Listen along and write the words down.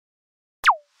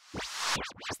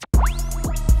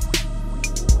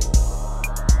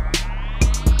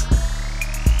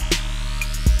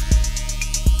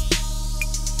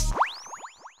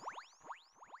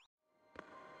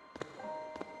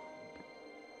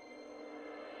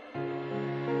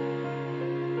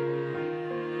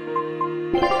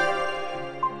I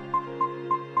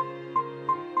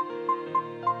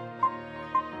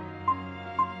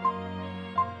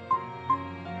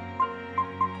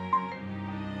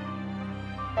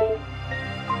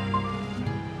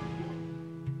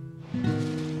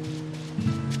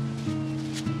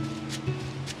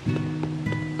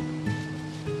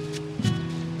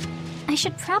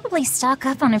should probably stock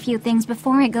up on a few things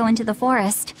before I go into the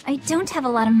forest. I don't have a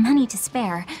lot of money to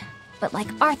spare, but like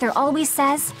Arthur always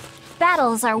says,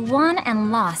 battles are won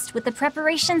and lost with the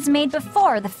preparations made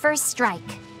before the first strike.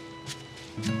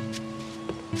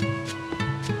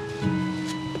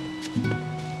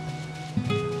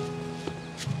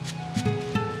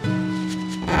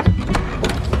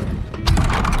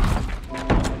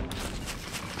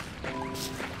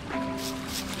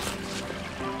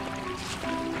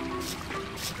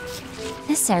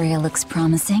 This area looks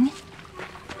promising.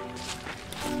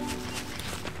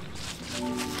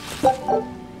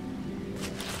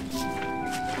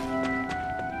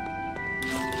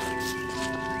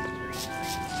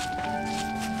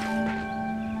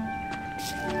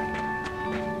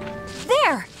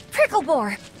 There! Prickle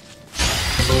boar!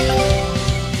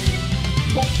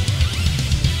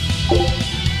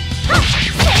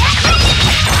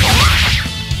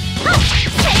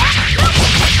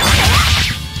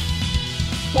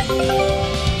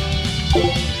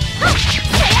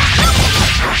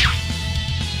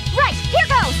 Right, here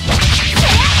goes!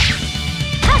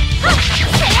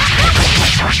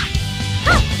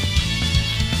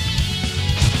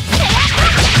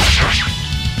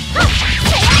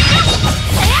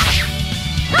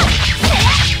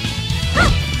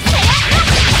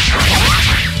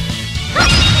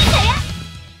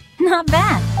 Not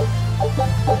bad.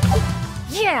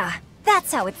 Yeah,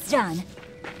 that's how it's done.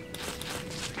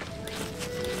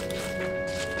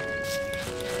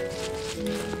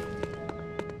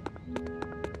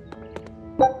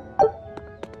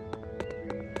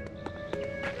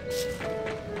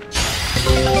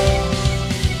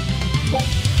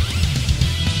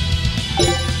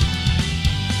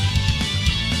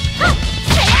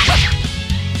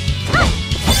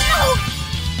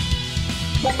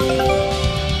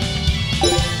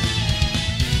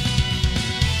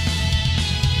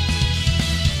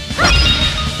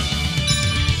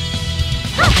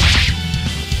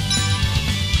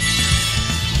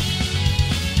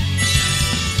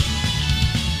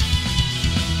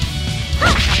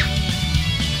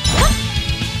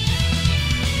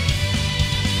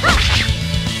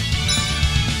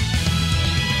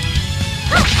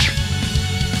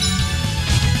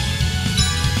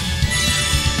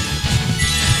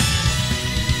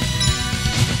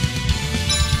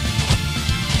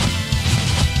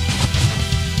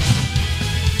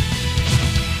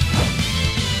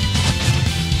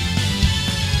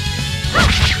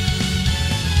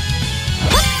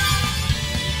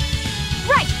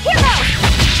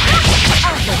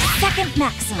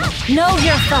 Maxim, know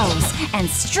your foes and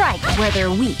strike where they're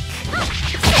weak.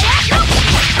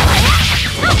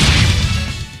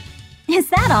 Is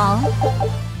that all?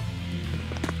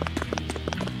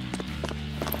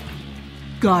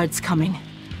 Guards coming.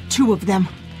 2 of them.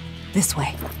 This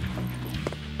way.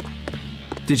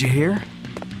 Did you hear?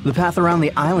 The path around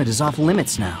the island is off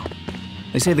limits now.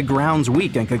 They say the ground's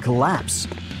weak and could collapse.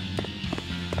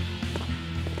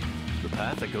 The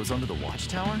path that goes under the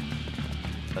watchtower?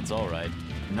 That's alright.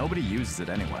 Nobody uses it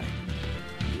anyway.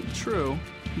 True,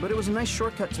 but it was a nice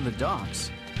shortcut to the docks.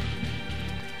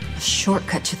 A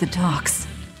shortcut to the docks.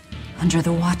 Under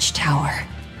the watchtower.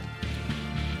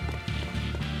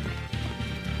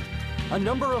 A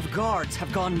number of guards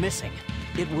have gone missing.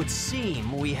 It would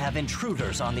seem we have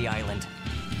intruders on the island.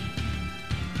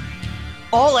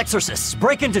 All exorcists,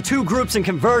 break into 2 groups and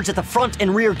converge at the front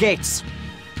and rear gates.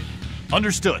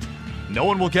 Understood. No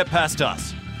one will get past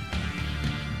us.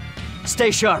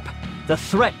 Stay sharp. The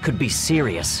threat could be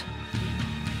serious.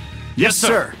 Yes,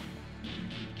 sir.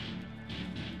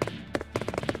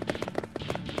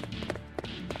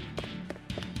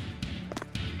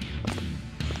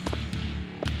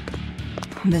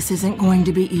 This isn't going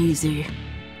to be easy.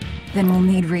 Then we'll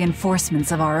need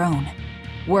reinforcements of our own.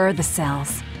 Where are the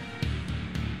cells?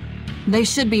 They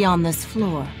should be on this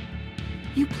floor.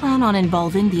 You plan on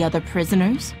involving the other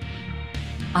prisoners?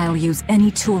 I'll use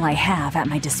any tool I have at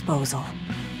my disposal.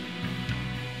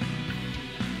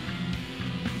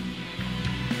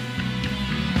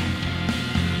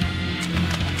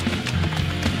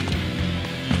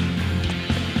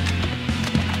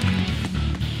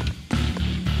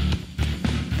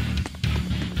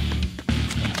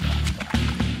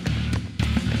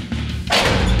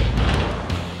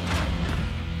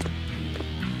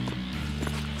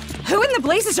 Who in the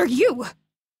blazes are you?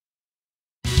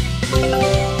 Here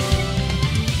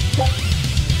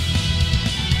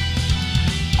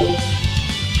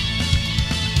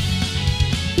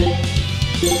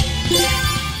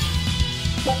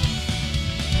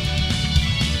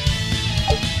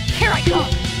I come!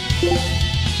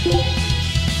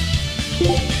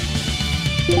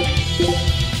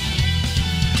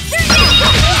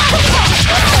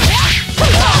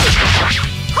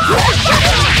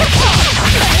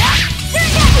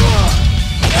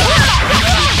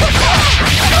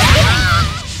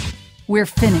 We're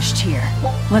finished here.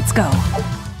 Let's go.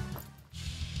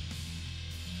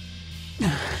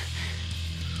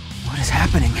 What is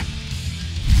happening?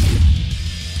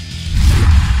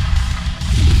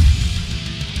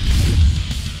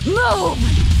 Move!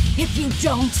 If you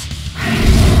don't,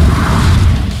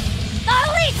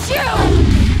 I'll eat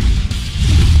you!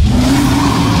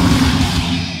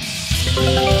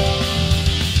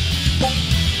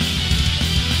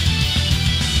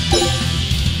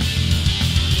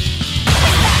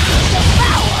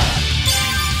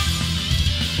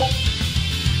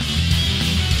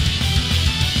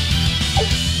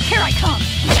 Here I come!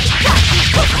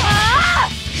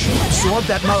 She absorbed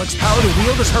that Malak's power to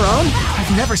wield as her own?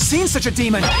 I've never seen such a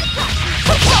demon!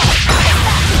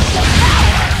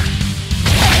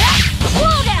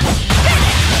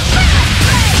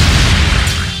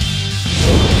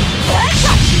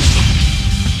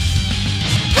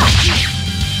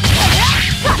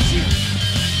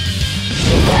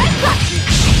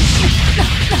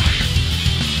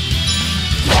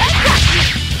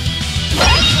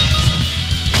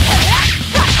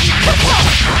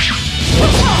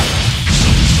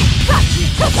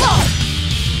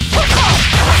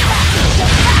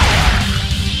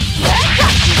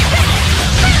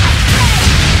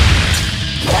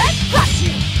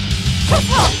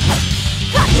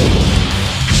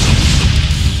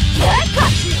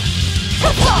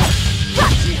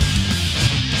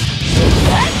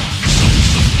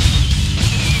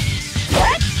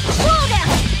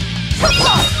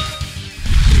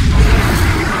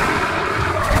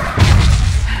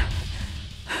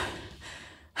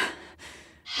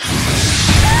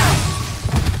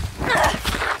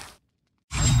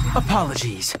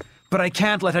 Apologies, but I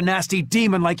can't let a nasty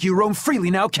demon like you roam freely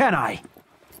now, can I?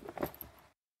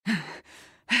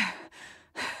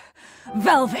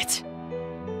 Velvet!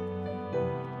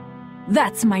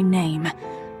 That's my name.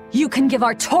 You can give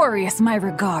Artorias my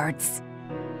regards.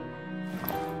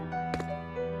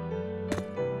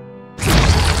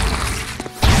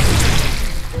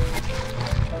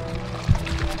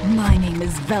 My name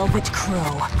is Velvet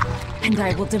Crow, and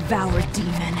I will devour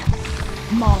demon,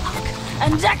 Moloch,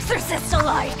 and exorcist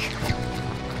alike!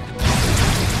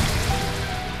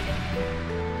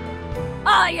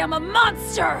 I am a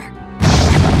monster!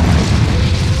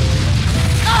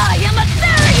 I am a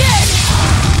Therian!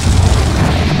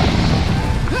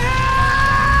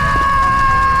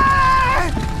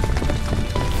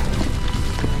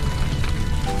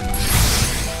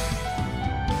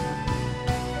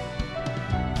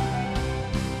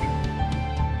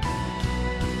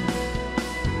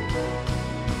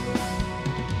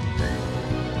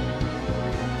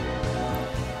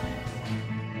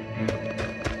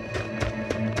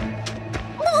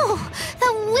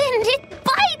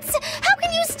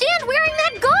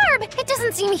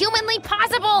 Seem humanly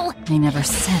possible! I never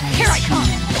said I was Here I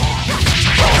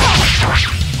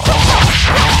come!